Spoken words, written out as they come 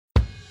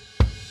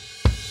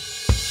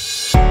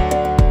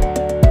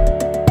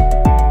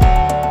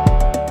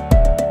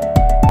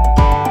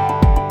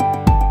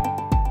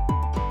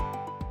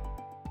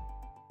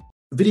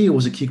Video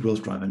was a key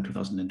growth driver in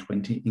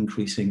 2020,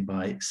 increasing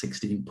by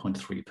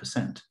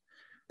 16.3%.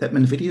 That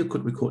meant video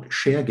could record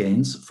share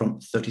gains from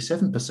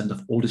 37%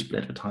 of all display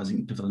advertising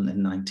in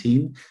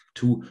 2019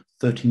 to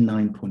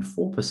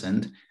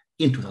 39.4%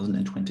 in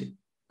 2020.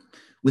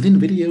 Within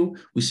video,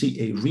 we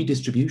see a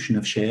redistribution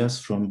of shares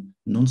from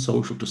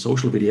non-social to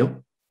social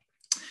video.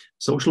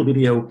 Social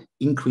video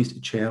increased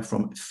its share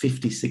from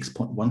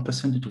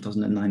 56.1% in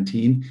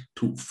 2019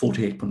 to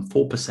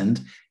 48.4%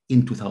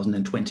 in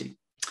 2020.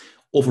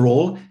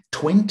 Overall,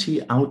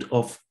 20 out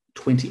of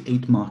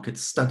 28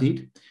 markets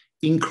studied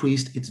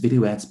increased its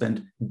video ad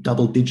spend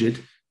double-digit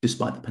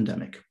despite the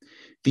pandemic.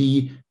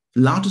 The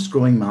largest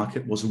growing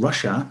market was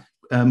Russia,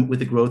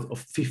 with a growth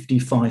of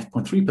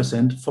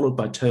 55.3%, followed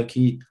by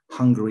Turkey,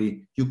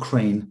 Hungary,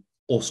 Ukraine,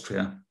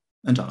 Austria,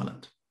 and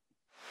Ireland.